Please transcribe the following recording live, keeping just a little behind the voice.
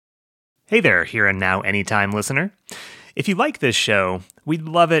Hey there, Here and Now Anytime listener. If you like this show, we'd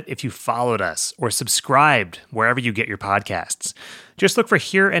love it if you followed us or subscribed wherever you get your podcasts. Just look for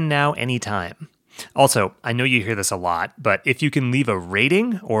Here and Now Anytime. Also, I know you hear this a lot, but if you can leave a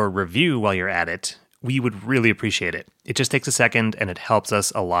rating or review while you're at it, we would really appreciate it. It just takes a second and it helps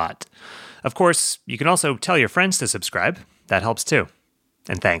us a lot. Of course, you can also tell your friends to subscribe. That helps too.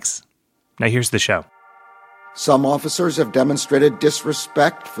 And thanks. Now here's the show. Some officers have demonstrated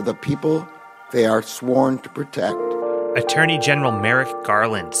disrespect for the people they are sworn to protect. Attorney General Merrick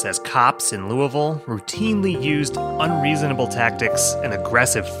Garland says cops in Louisville routinely used unreasonable tactics and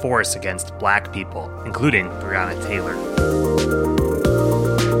aggressive force against black people, including Breonna Taylor.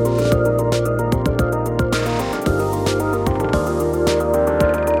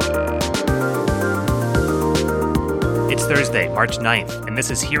 It's Thursday, March 9th, and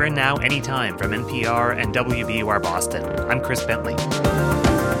this is Here and Now Anytime from NPR and WBUR Boston. I'm Chris Bentley.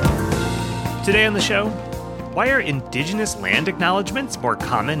 Today on the show, why are Indigenous land acknowledgements more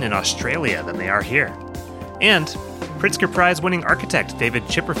common in Australia than they are here? And Pritzker Prize-winning architect David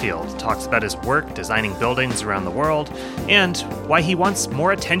Chipperfield talks about his work designing buildings around the world and why he wants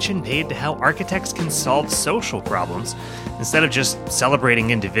more attention paid to how architects can solve social problems instead of just celebrating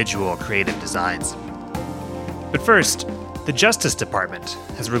individual creative designs. But first, the Justice Department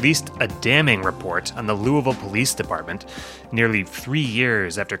has released a damning report on the Louisville Police Department nearly 3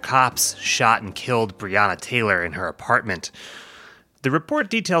 years after cops shot and killed Breonna Taylor in her apartment. The report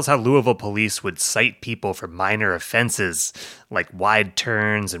details how Louisville police would cite people for minor offenses like wide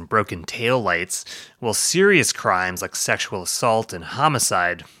turns and broken taillights, while serious crimes like sexual assault and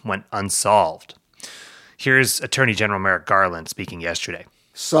homicide went unsolved. Here's Attorney General Merrick Garland speaking yesterday.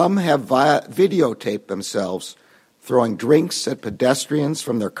 Some have videotaped themselves throwing drinks at pedestrians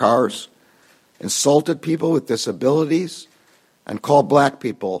from their cars, insulted people with disabilities, and called black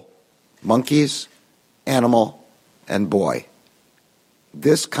people monkeys, animal, and boy.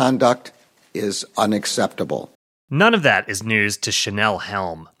 This conduct is unacceptable. None of that is news to Chanel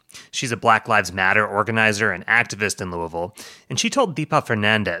Helm. She's a Black Lives Matter organizer and activist in Louisville, and she told Deepa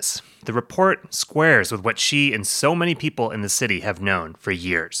Fernandez the report squares with what she and so many people in the city have known for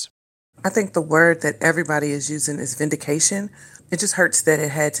years. I think the word that everybody is using is vindication. It just hurts that it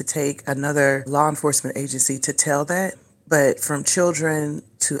had to take another law enforcement agency to tell that. But from children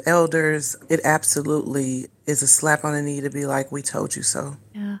to elders, it absolutely is a slap on the knee to be like, we told you so.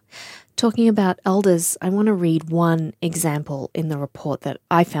 Yeah. Talking about elders, I want to read one example in the report that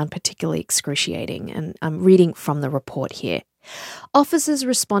I found particularly excruciating, and I'm reading from the report here. Officers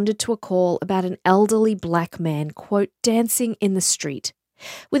responded to a call about an elderly black man, quote, dancing in the street.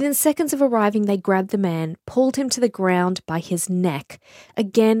 Within seconds of arriving, they grabbed the man, pulled him to the ground by his neck.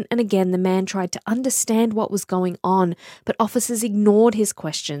 Again and again, the man tried to understand what was going on, but officers ignored his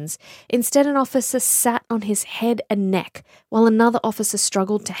questions. Instead, an officer sat on his head and neck, while another officer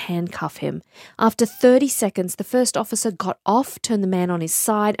struggled to handcuff him. After 30 seconds, the first officer got off, turned the man on his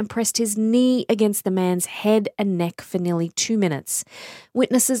side, and pressed his knee against the man's head and neck for nearly 2 minutes.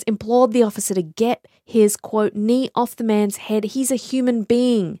 Witnesses implored the officer to get his, quote, knee off the man's head. He's a human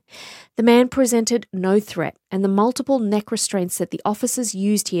being. The man presented no threat, and the multiple neck restraints that the officers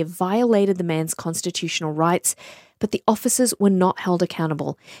used here violated the man's constitutional rights, but the officers were not held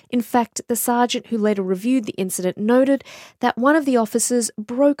accountable. In fact, the sergeant who later reviewed the incident noted that one of the officers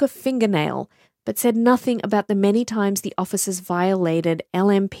broke a fingernail, but said nothing about the many times the officers violated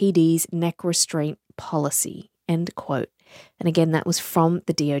LMPD's neck restraint policy, end quote. And again, that was from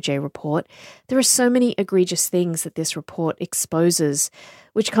the DOJ report. There are so many egregious things that this report exposes,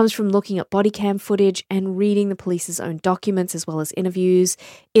 which comes from looking at body cam footage and reading the police's own documents, as well as interviews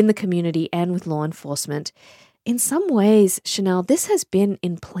in the community and with law enforcement. In some ways, Chanel, this has been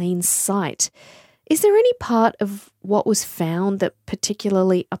in plain sight. Is there any part of what was found that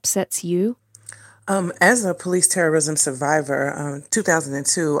particularly upsets you? As a police terrorism survivor,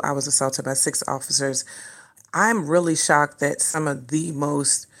 2002, I was assaulted by 6 officers. I'm really shocked that some of the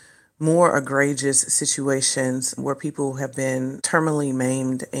more egregious situations where people have been terminally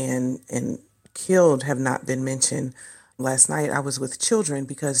maimed and killed have not been mentioned. Last night, I was with children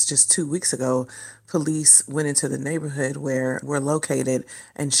because just 2 weeks ago, police went into the neighborhood where we're located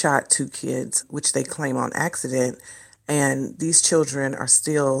and shot 2 kids, which they claim on accident. And these children are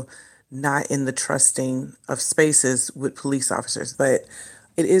still not in the trusting of spaces with police officers. But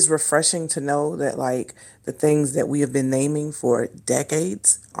it is refreshing to know that, like, the things that we have been naming for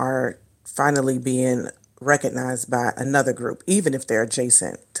decades are finally being recognized by another group, even if they're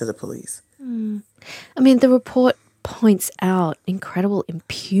adjacent to the police. I mean, the report points out incredible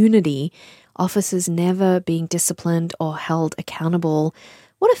impunity, officers never being disciplined or held accountable.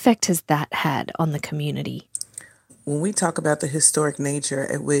 What effect has that had on the community? When we talk about the historic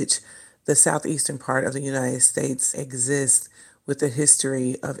nature at which the southeastern part of the United States exists with the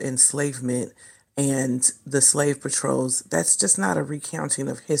history of enslavement and the slave patrols, that's just not a recounting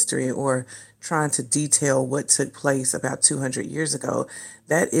of history or trying to detail what took place about 200 years ago.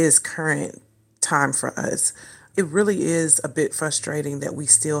 That is current time for us. It really is a bit frustrating that we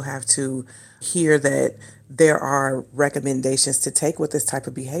still have to hear that there are recommendations to take with this type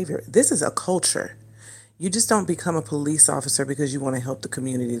of behavior. This is a culture. You just don't become a police officer because you want to help the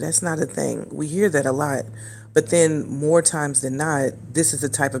community. That's not a thing. We hear that a lot. But then more times than not, this is the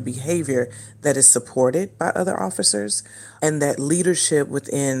type of behavior that is supported by other officers and that leadership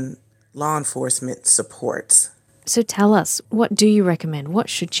within law enforcement supports. So tell us, what do you recommend? What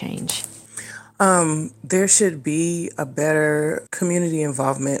should change? There should be a better community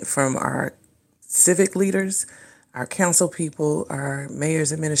involvement from our civic leaders, our council people, our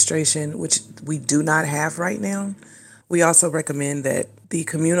mayor's administration, which we do not have right now. We also recommend that the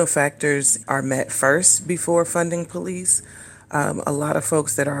communal factors are met first before funding police. A lot of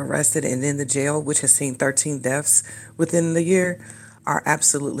folks that are arrested and in the jail, which has seen 13 deaths within the year, are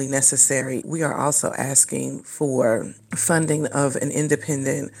absolutely necessary. We are also asking for funding of an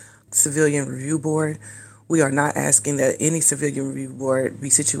independent civilian review board. We are not asking that any civilian review board be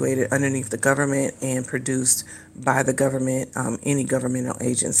situated underneath the government and produced by the government, any governmental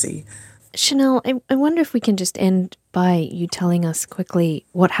agency. Chanel, I wonder if we can just end by you telling us quickly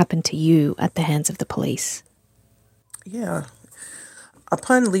what happened to you at the hands of the police. Yeah.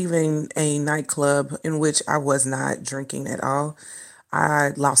 Upon leaving a nightclub in which I was not drinking at all,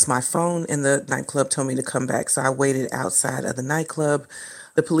 I lost my phone and the nightclub told me to come back. So I waited outside of the nightclub.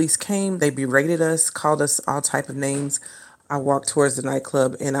 The police came, they berated us, called us all type of names. I walked towards the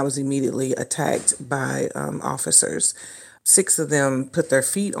nightclub and I was immediately attacked by officers. 6 of them put their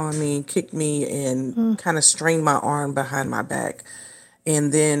feet on me, kicked me, and kind of strained my arm behind my back,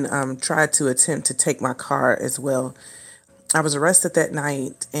 and then tried to attempt to take my car as well. I was arrested that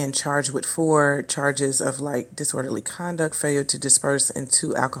night and charged with 4 charges of disorderly conduct, failure to disperse, and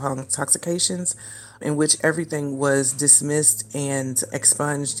 2 alcohol intoxications, in which everything was dismissed and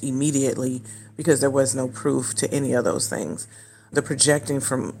expunged immediately because there was no proof to any of those things. The projecting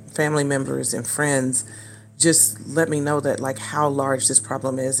from family members and friends just let me know that how large this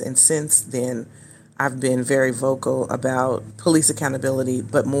problem is. And since then, I've been very vocal about police accountability,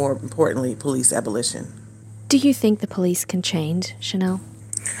 but more importantly, police abolition. Do you think the police can change, Chanel?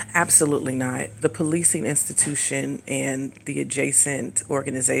 Absolutely not. The policing institution and the adjacent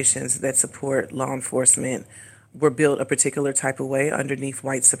organizations that support law enforcement were built a particular type of way underneath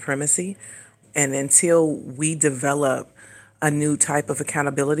white supremacy. And until we develop a new type of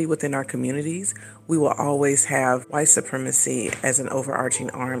accountability within our communities, we will always have white supremacy as an overarching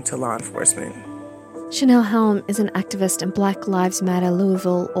arm to law enforcement. Chanel Halm is an activist and Black Lives Matter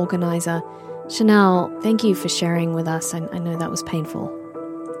Louisville organizer. Chanel, thank you for sharing with us. I know that was painful.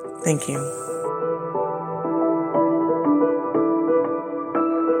 Thank you.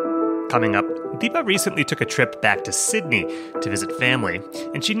 Coming up, Deepa recently took a trip back to Sydney to visit family,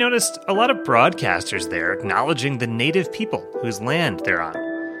 and she noticed a lot of broadcasters there acknowledging the native people whose land they're on.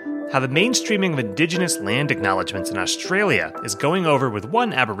 How the mainstreaming of Indigenous land acknowledgements in Australia is going over with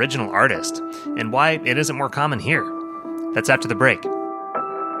one Aboriginal artist, and why it isn't more common here. That's after the break.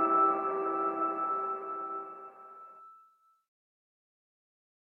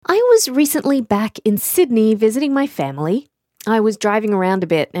 I was recently back in Sydney visiting my family. I was driving around a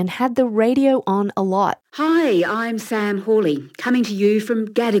bit and had the radio on a lot. Hi, I'm Sam Hawley, coming to you from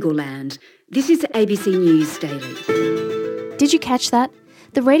Gadigal Land. This is ABC News Daily. Did you catch that?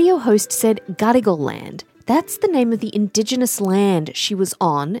 The radio host said Gadigal Land. That's the name of the Indigenous land she was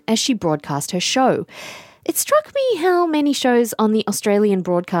on as she broadcast her show. It struck me how many shows on the Australian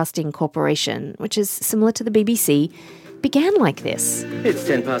Broadcasting Corporation, which is similar to the BBC, began like this. It's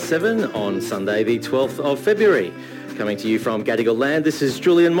 7:10 on Sunday, the 12th of February. Coming to you from Gadigal Land, this is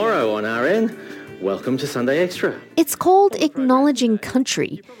Julian Morrow on RN. Welcome to Sunday Extra. It's called Acknowledging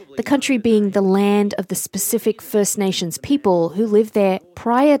Country, the country being the land of the specific First Nations people who lived there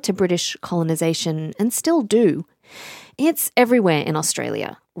prior to British colonisation and still do. It's everywhere in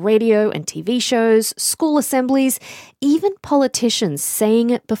Australia. Radio and TV shows, school assemblies, even politicians saying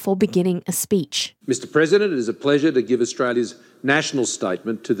it before beginning a speech. Mr. President, it is a pleasure to give Australia's national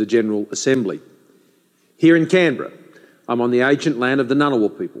statement to the General Assembly. Here in Canberra, I'm on the ancient land of the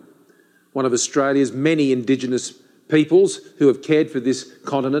Ngunnawal people, one of Australia's many Indigenous peoples who have cared for this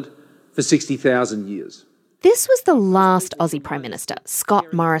continent for 60,000 years. This was the last Aussie Prime Minister,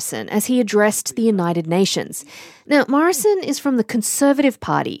 Scott Morrison, as he addressed the United Nations. Now, Morrison is from the Conservative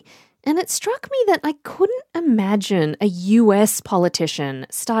Party, and it struck me that I couldn't imagine a US politician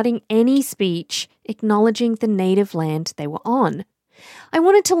starting any speech acknowledging the native land they were on. I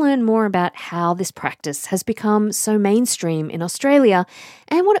wanted to learn more about how this practice has become so mainstream in Australia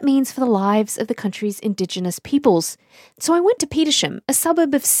and what it means for the lives of the country's Indigenous peoples. So I went to Petersham, a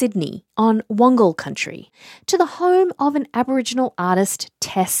suburb of Sydney, on Wongal country, to the home of an Aboriginal artist,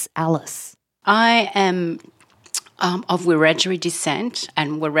 Tess Alice. I am of Wiradjuri descent,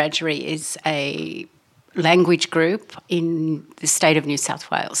 and Wiradjuri is a language group in the state of New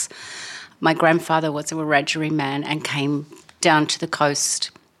South Wales. My grandfather was a Wiradjuri man and came down to the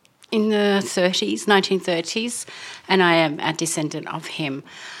coast in the 1930s, and I am a descendant of him.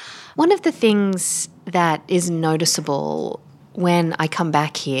 One of the things that is noticeable when I come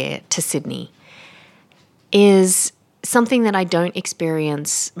back here to Sydney is something that I don't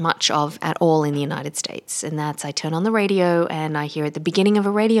experience much of at all in the United States, and that's I turn on the radio and I hear at the beginning of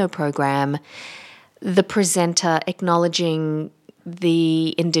a radio program the presenter acknowledging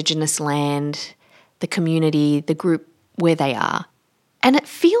the Indigenous land, the community, the group where they are. And it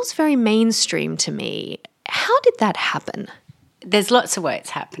feels very mainstream to me. How did that happen? There's lots of ways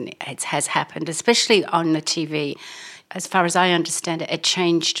it has happened, especially on the TV. As far as I understand it, it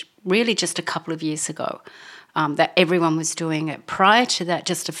changed really just a couple of years ago, that everyone was doing it. Prior to that,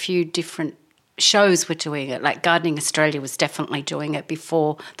 just a few different shows were doing it, like Gardening Australia was definitely doing it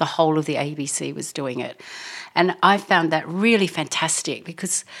before the whole of the ABC was doing it. And I found that really fantastic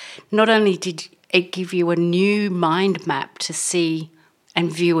because not only did it give you a new mind map to see and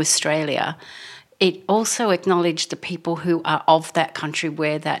view Australia, it also acknowledged the people who are of that country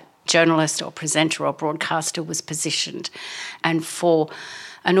where that journalist or presenter or broadcaster was positioned. And for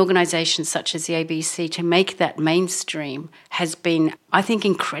an organisation such as the ABC to make that mainstream has been, I think,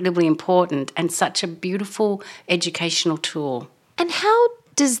 incredibly important and such a beautiful educational tool. And how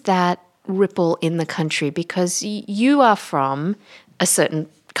does that ripple in the country? Because you are from a certain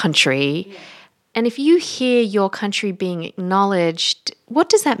country. Yeah. And if you hear your country being acknowledged, what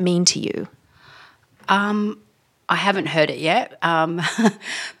does that mean to you? I haven't heard it yet,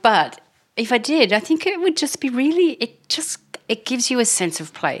 but if I did, I think it would just be really, it gives you a sense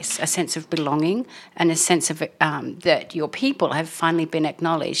of place, a sense of belonging, and a sense of that your people have finally been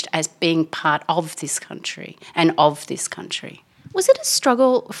acknowledged as being part of this country and of this country. Was it a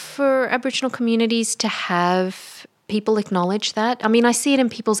struggle for Aboriginal communities to have people acknowledge that? I mean, I see it in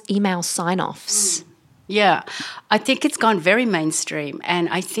people's email sign-offs. Yeah, I think it's gone very mainstream. And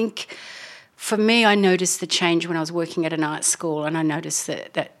I think for me, I noticed the change when I was working at an art school, and I noticed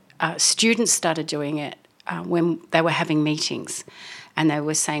that students started doing it when they were having meetings, and they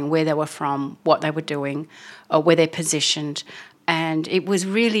were saying where they were from, what they were doing, or where they're positioned. And it was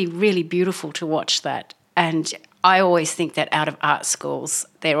really, really beautiful to watch that. And I always think that out of art schools,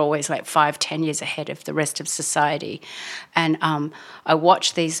 they're always like 5-10 years ahead of the rest of society. And I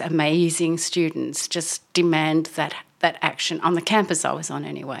watch these amazing students just demand that action on the campus I was on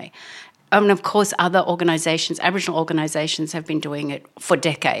anyway. And of course, other organisations, Aboriginal organisations, have been doing it for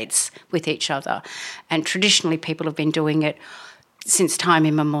decades with each other. And traditionally, people have been doing it since time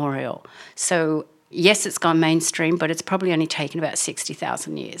immemorial. So yes, it's gone mainstream, but it's probably only taken about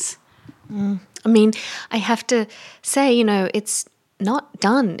 60,000 years. I mean, I have to say, it's not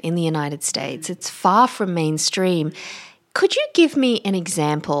done in the United States. It's far from mainstream. Could you give me an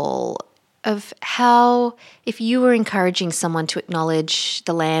example of how, if you were encouraging someone to acknowledge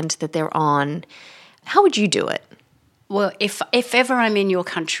the land that they're on, how would you do it? Well, if ever I'm in your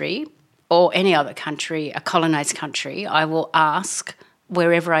country or any other country, a colonised country, I will ask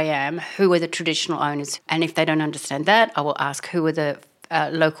wherever I am, who are the traditional owners? And if they don't understand that, I will ask who are the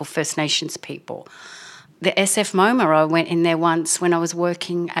local First Nations people. The SF MoMA, I went in there once when I was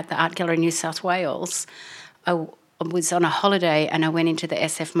working at the Art Gallery New South Wales. I was on a holiday and I went into the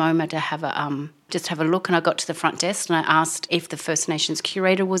SF MoMA to have a look, and I got to the front desk and I asked if the First Nations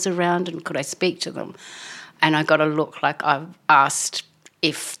curator was around and could I speak to them. And I got a look like I asked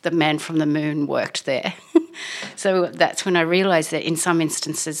if the man from the moon worked there. So that's when I realised that in some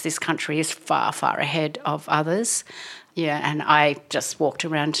instances this country is far, far ahead of others. Yeah, and I just walked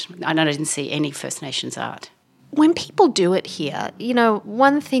around and I didn't see any First Nations art. When people do it here,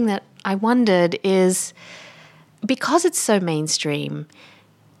 one thing that I wondered is, because it's so mainstream,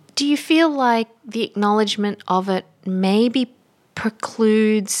 do you feel like the acknowledgement of it maybe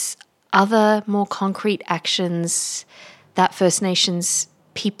precludes other more concrete actions that First Nations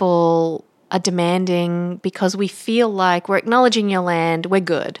people are demanding because we feel like we're acknowledging your land, we're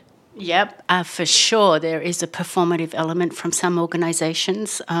good? Yep, for sure. There is a performative element from some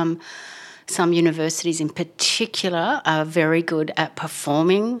organisations. Some universities in particular are very good at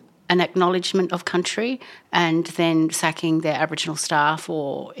performing an acknowledgement of country and then sacking their Aboriginal staff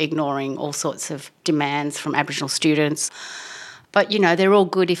or ignoring all sorts of demands from Aboriginal students. But, they're all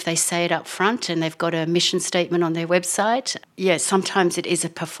good if they say it up front and they've got a mission statement on their website. Yeah, sometimes it is a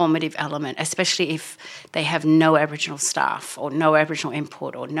performative element, especially if they have no Aboriginal staff or no Aboriginal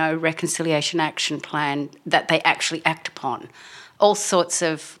input or no reconciliation action plan that they actually act upon. All sorts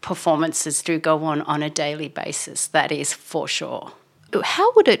of performances do go on a daily basis, that is for sure.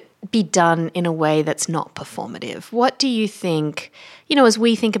 How would it be done in a way that's not performative? What do you think, as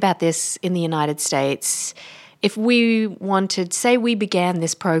we think about this in the United States, if we wanted, say we began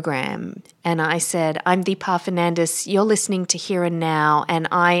this program and I said, I'm Deepa Fernandes, you're listening to Here and Now, and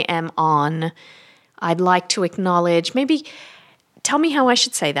I am on, I'd like to acknowledge, maybe tell me how I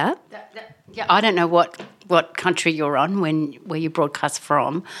should say that. Yeah, I don't know what country you're on where you broadcast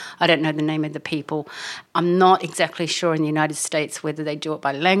from. I don't know the name of the people. I'm not exactly sure in the United States whether they do it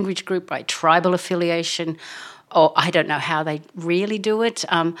by language group, by tribal affiliation, or I don't know how they really do it.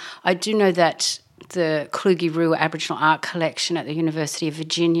 I do know that the Kluge-Ruhe Aboriginal Art Collection at the University of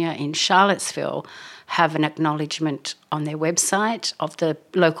Virginia in Charlottesville have an acknowledgement on their website of the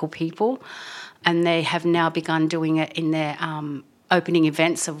local people, and they have now begun doing it in their opening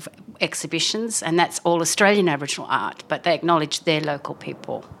events of exhibitions, and that's all Australian Aboriginal art, but they acknowledge their local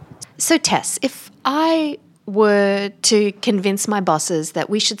people. So Tess, if I were to convince my bosses that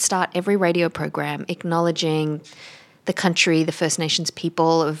we should start every radio program acknowledging the country, the First Nations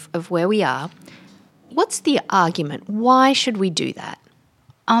people of where we are, what's the argument? Why should we do that?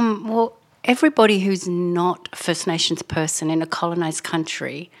 Well, everybody who's not a First Nations person in a colonised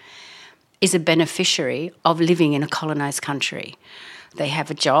country is a beneficiary of living in a colonised country. They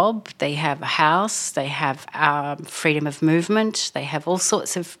have a job, they have a house, they have freedom of movement, they have all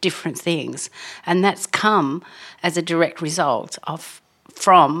sorts of different things. And that's come as a direct result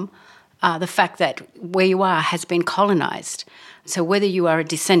from the fact that where you are has been colonised. So whether you are a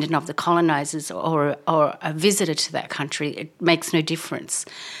descendant of the colonisers or a visitor to that country, it makes no difference.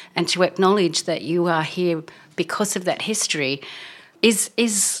 And to acknowledge that you are here because of that history is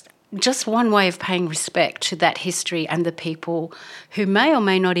just one way of paying respect to that history and the people who may or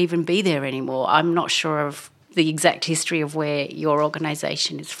may not even be there anymore. I'm not sure of the exact history of where your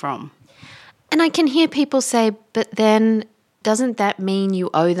organisation is from. And I can hear people say, but then doesn't that mean you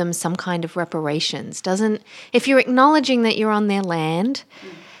owe them some kind of reparations? If you're acknowledging that you're on their land,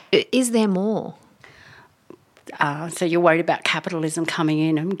 is there more? So you're worried about capitalism coming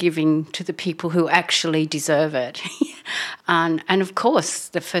in and giving to the people who actually deserve it. And of course,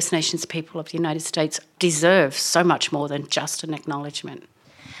 the First Nations people of the United States deserve so much more than just an acknowledgement.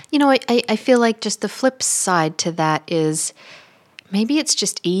 I feel like just the flip side to that is maybe it's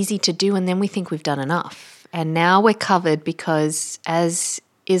just easy to do and then we think we've done enough. And now we're covered because, as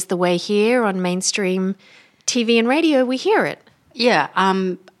is the way here on mainstream TV and radio, we hear it. Yeah,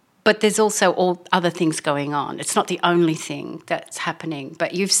 but there's also all other things going on. It's not the only thing that's happening,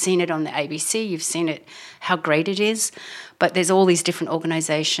 but you've seen it on the ABC, you've seen it, how great it is, but there's all these different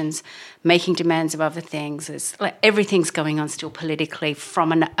organisations making demands of other things. Everything's going on still politically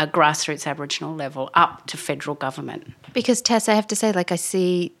from a grassroots Aboriginal level up to federal government. Because, Tess, I have to say, I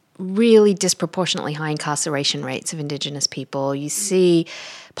see really disproportionately high incarceration rates of Indigenous people. You see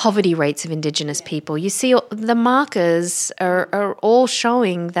poverty rates of Indigenous people. You see the markers are all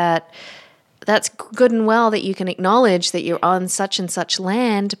showing that that's good and well that you can acknowledge that you're on such and such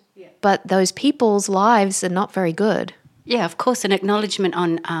land, but those people's lives are not very good. Yeah, of course, an acknowledgement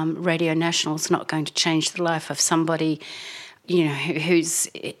on Radio National is not going to change the life of somebody who's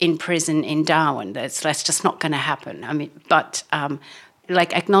in prison in Darwin. That's just not going to happen. But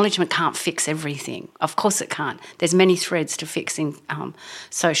acknowledgement can't fix everything. Of course it can't. There's many threads to fixing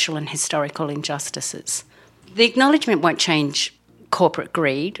social and historical injustices. The acknowledgement won't change corporate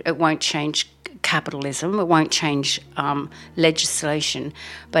greed. It won't change capitalism. It won't change legislation.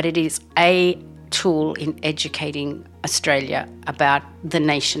 But it is a tool in educating Australia about the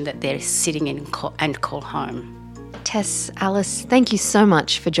nation that they're sitting in and call home. Tess, Alice, thank you so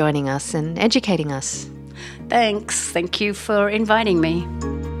much for joining us and educating us. Thanks. Thank you for inviting me.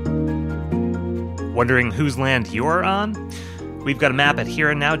 Wondering whose land you're on? We've got a map at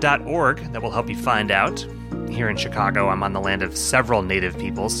hereandnow.org that will help you find out. Here in Chicago, I'm on the land of several Native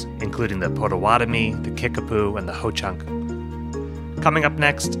peoples, including the Potawatomi, the Kickapoo, and the Ho-Chunk. Coming up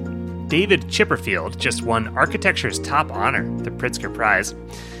next, David Chipperfield just won architecture's top honor, the Pritzker Prize.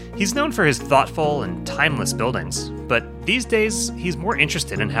 He's known for his thoughtful and timeless buildings, but these days he's more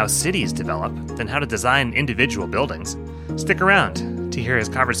interested in how cities develop than how to design individual buildings. Stick around to hear his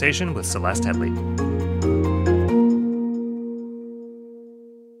conversation with Celeste Headley.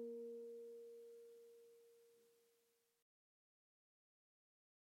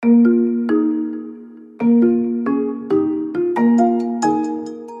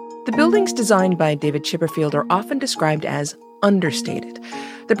 The buildings designed by David Chipperfield are often described as understated.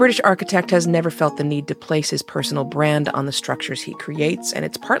 The British architect has never felt the need to place his personal brand on the structures he creates, and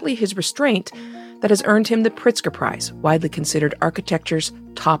it's partly his restraint that has earned him the Pritzker Prize, widely considered architecture's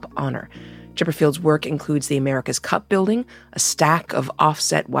top honor. Chipperfield's work includes the America's Cup building, a stack of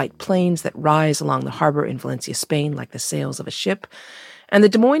offset white planes that rise along the harbor in Valencia, Spain, like the sails of a ship, and the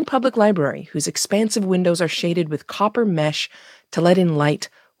Des Moines Public Library, whose expansive windows are shaded with copper mesh to let in light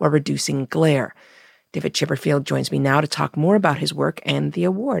while reducing glare. David Chipperfield joins me now to talk more about his work and the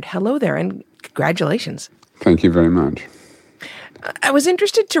award. Hello there, and congratulations. Thank you very much. I was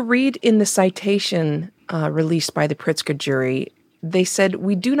interested to read in the citation released by the Pritzker jury. They said,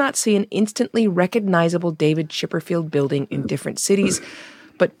 "We do not see an instantly recognizable David Chipperfield building in different cities,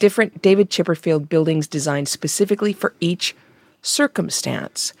 but different David Chipperfield buildings designed specifically for each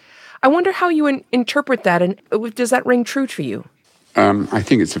circumstance." I wonder how you interpret that, and does that ring true to you? I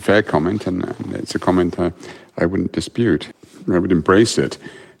think it's a fair comment, and it's a comment I wouldn't dispute. I would embrace it.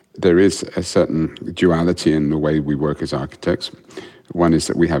 There is a certain duality in the way we work as architects. One is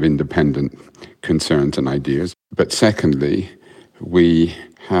that we have independent concerns and ideas. But secondly, we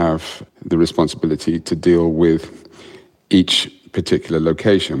have the responsibility to deal with each particular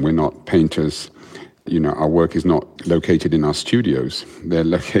location. We're not painters. Our work is not located in our studios. They're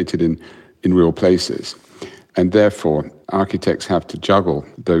located in real places. And therefore, architects have to juggle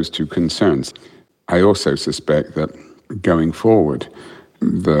those two concerns. I also suspect that going forward,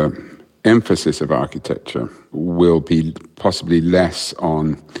 the emphasis of architecture will be possibly less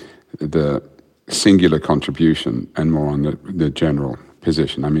on the singular contribution and more on the general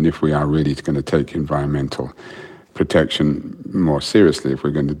position. I mean, if we are really going to take environmental protection more seriously, if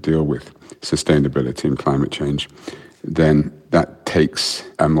we're going to deal with sustainability and climate change, then that takes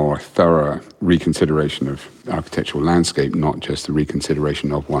a more thorough reconsideration of architectural landscape, not just the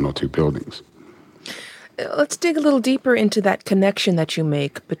reconsideration of one or two buildings. Let's dig a little deeper into that connection that you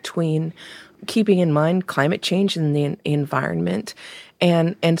make between keeping in mind climate change and the environment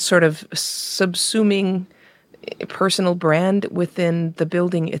and sort of subsuming personal brand within the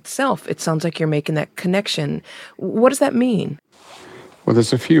building itself. It sounds like you're making that connection. What does that mean? Well,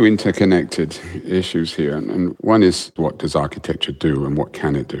 there's a few interconnected issues here, and one is, what does architecture do and what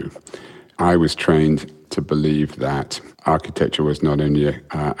can it do? I was trained to believe that architecture was not only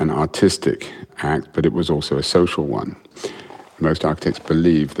an artistic act, but it was also a social one. Most architects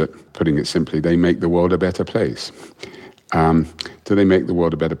believe that, putting it simply, they make the world a better place. Do they make the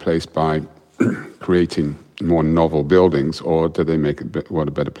world a better place by creating more novel buildings, or do they make the world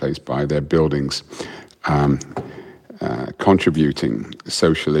a better place by their buildings contributing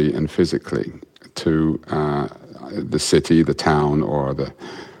socially and physically to the city, the town, or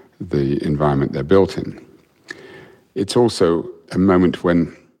the environment they're built in? It's also a moment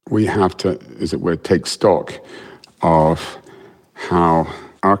when we have to, as it were, take stock of how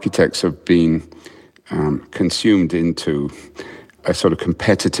architects have been consumed into a sort of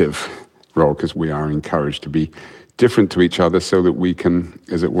competitive role, because we are encouraged to be different to each other so that we can,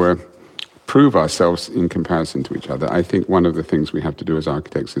 as it were, prove ourselves in comparison to each other. I think one of the things we have to do as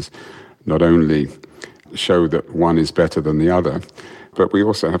architects is not only show that one is better than the other, but we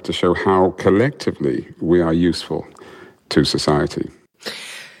also have to show how collectively we are useful to society.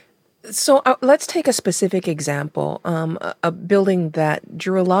 So let's take a specific example. A building that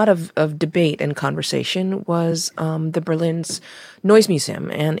drew a lot of debate and conversation was the Berlin's Noise Museum.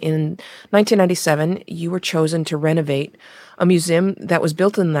 And in 1997, you were chosen to renovate a museum that was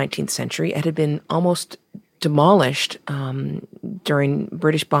built in the 19th century. It had been almost demolished during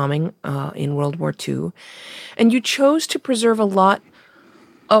British bombing in World War II. And you chose to preserve a lot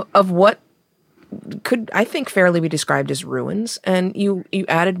of what could, I think, fairly be described as ruins, and you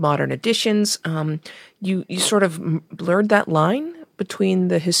added modern additions. You sort of blurred that line between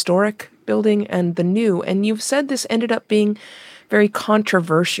the historic building and the new, and you've said this ended up being very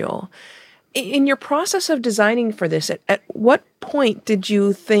controversial. In your process of designing for this, at what point did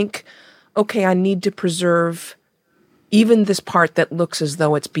you think, okay, I need to preserve even this part that looks as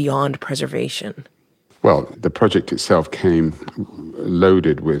though it's beyond preservation? Well, the project itself came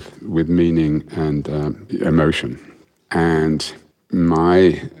loaded with meaning and emotion. And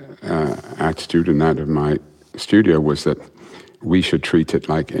my attitude and that of my studio was that we should treat it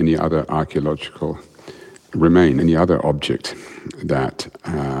like any other archaeological remain. Any other object that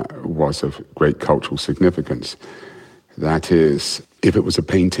was of great cultural significance, that is, if it was a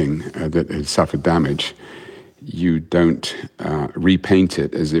painting that had suffered damage, you don't repaint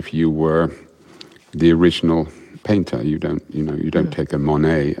it as if you were the original painter. You don't take a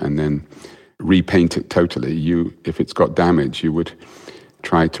Monet and then repaint it totally. If it's got damage, you would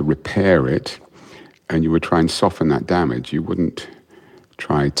try to repair it, and you would try and soften that damage. You wouldn't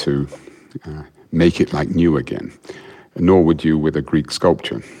try to make it like new again, nor would you with a Greek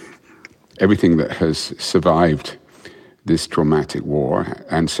sculpture. Everything that has survived this traumatic war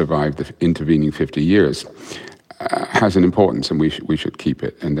and survived the intervening 50 years has an importance, and we should keep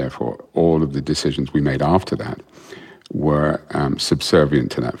it. And therefore, all of the decisions we made after that were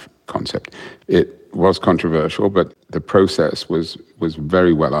subservient to that concept. It was controversial, but the process was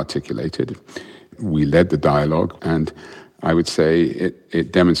very well articulated. We led the dialogue, and I would say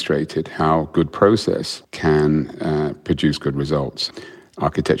it demonstrated how good process can produce good results.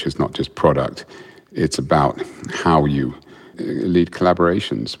 Architecture is not just product. It's about how you lead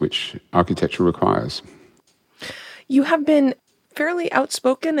collaborations, which architecture requires. You have been fairly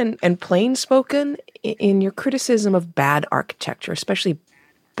outspoken and plain-spoken in your criticism of bad architecture, especially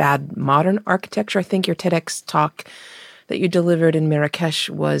bad modern architecture. I think your TEDx talk that you delivered in Marrakesh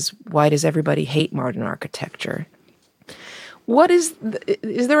was, "Why does everybody hate modern architecture?"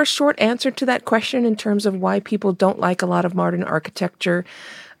 Is there a short answer to that question in terms of why people don't like a lot of modern architecture?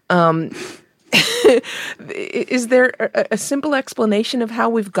 Is there a simple explanation of how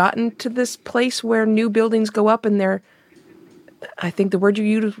we've gotten to this place where new buildings go up and they're, I think the word you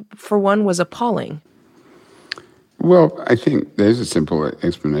used for one was appalling? Well, I think there's a simple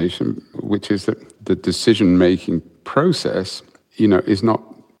explanation, which is that the decision-making process, is not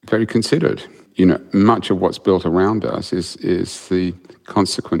very considered. Much of what's built around us is the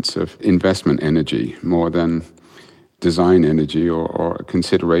consequence of investment energy more than design energy or a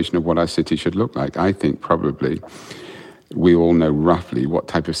consideration of what our city should look like. I think probably we all know roughly what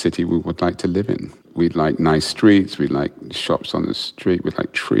type of city we would like to live in. We'd like nice streets, we'd like shops on the street, we'd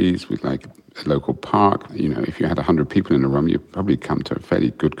like trees, we'd like a local park. If you had 100 people in a room, you'd probably come to a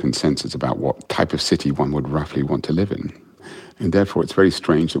fairly good consensus about what type of city one would roughly want to live in. And therefore, it's very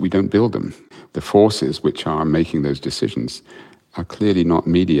strange that we don't build them. The forces which are making those decisions are clearly not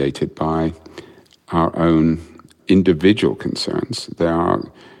mediated by our own individual concerns. They are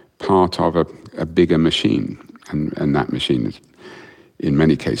part of a bigger machine, and that machine is, in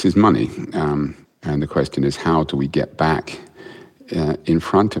many cases, money. And the question is, how do we get back in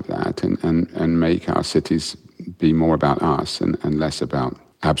front of that and make our cities be more about us and less about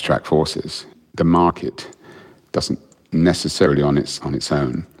abstract forces? The market doesn't necessarily on its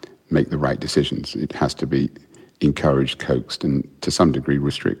own make the right decisions. It has to be encouraged, coaxed, and to some degree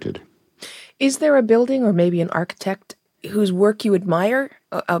restricted. Is there a building or maybe an architect whose work you admire,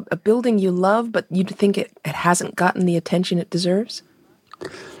 a building you love, but you think it hasn't gotten the attention it deserves?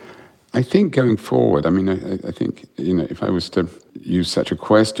 I think going forward, I think, if I was to use such a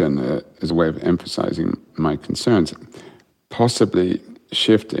question as a way of emphasizing my concerns, possibly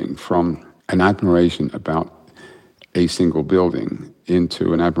shifting from an admiration about a single building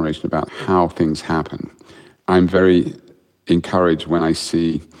into an admiration about how things happen. I'm very encouraged when I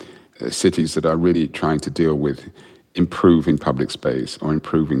see cities that are really trying to deal with improving public space or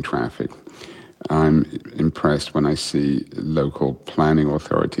improving traffic. I'm impressed when I see local planning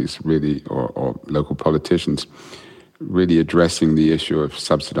authorities really, or local politicians, really addressing the issue of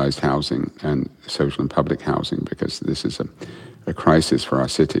subsidized housing and social and public housing, because this is a crisis for our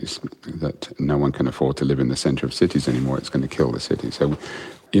cities, that no one can afford to live in the center of cities anymore. It's going to kill the city. So,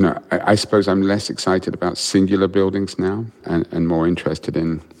 I suppose I'm less excited about singular buildings now and more interested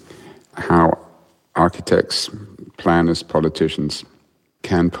in how architects, planners, politicians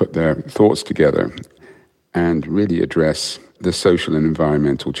can put their thoughts together and really address the social and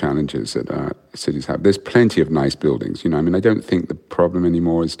environmental challenges that our cities have. There's plenty of nice buildings. I don't think the problem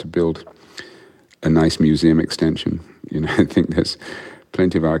anymore is to build a nice museum extension. I think there's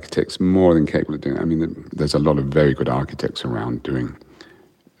plenty of architects more than capable of doing it. There's a lot of very good architects around doing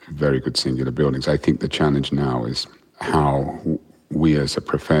very good singular buildings. I think the challenge now is how we as a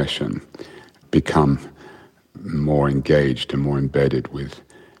profession become more engaged and more embedded with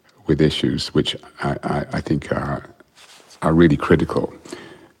issues which I think are really critical.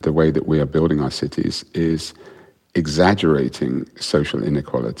 The way that we are building our cities is exaggerating social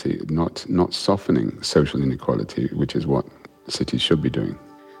inequality, not softening social inequality, which is what cities should be doing.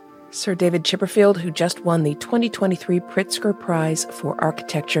 Sir David Chipperfield, who just won the 2023 Pritzker Prize for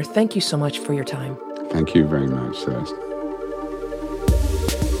Architecture, thank you so much for your time. Thank you very much, Celeste.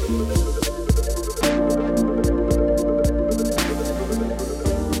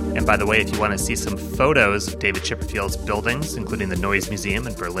 by the way, if you want to see some photos of David Chipperfield's buildings, including the Noise Museum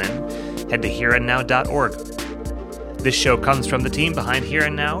in Berlin, head to hereandnow.org. This show comes from the team behind Here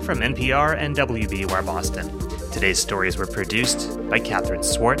and Now from NPR and WBUR Boston. Today's stories were produced by Catherine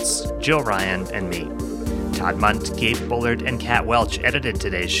Swartz, Jill Ryan, and me. Todd Munt, Gabe Bullard, and Kat Welch edited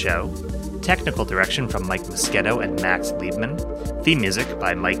today's show. Technical direction from Mike Moschetto and Max Liebman. Theme music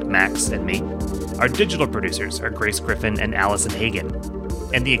by Mike, Max, and me. Our digital producers are Grace Griffin and Allison Hagen.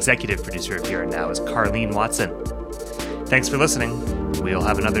 And the executive producer of Here and Now is Carlene Watson. Thanks for listening. We'll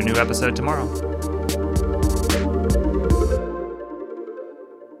have another new episode tomorrow.